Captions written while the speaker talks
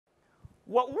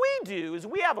What we do is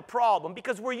we have a problem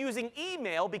because we're using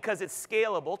email because it's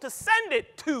scalable to send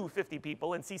it to 50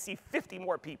 people and CC 50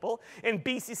 more people and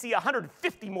BCC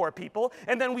 150 more people,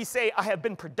 and then we say, I have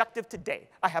been productive today.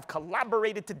 I have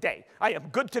collaborated today. I am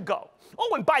good to go.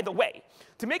 Oh, and by the way,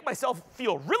 to make myself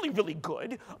feel really, really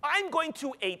good, I'm going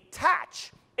to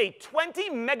attach a 20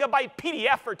 megabyte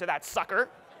PDF to that sucker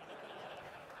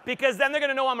because then they're going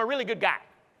to know I'm a really good guy.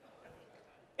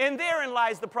 And therein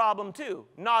lies the problem, too.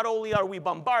 Not only are we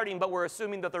bombarding, but we're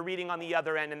assuming that they're reading on the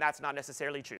other end, and that's not necessarily true.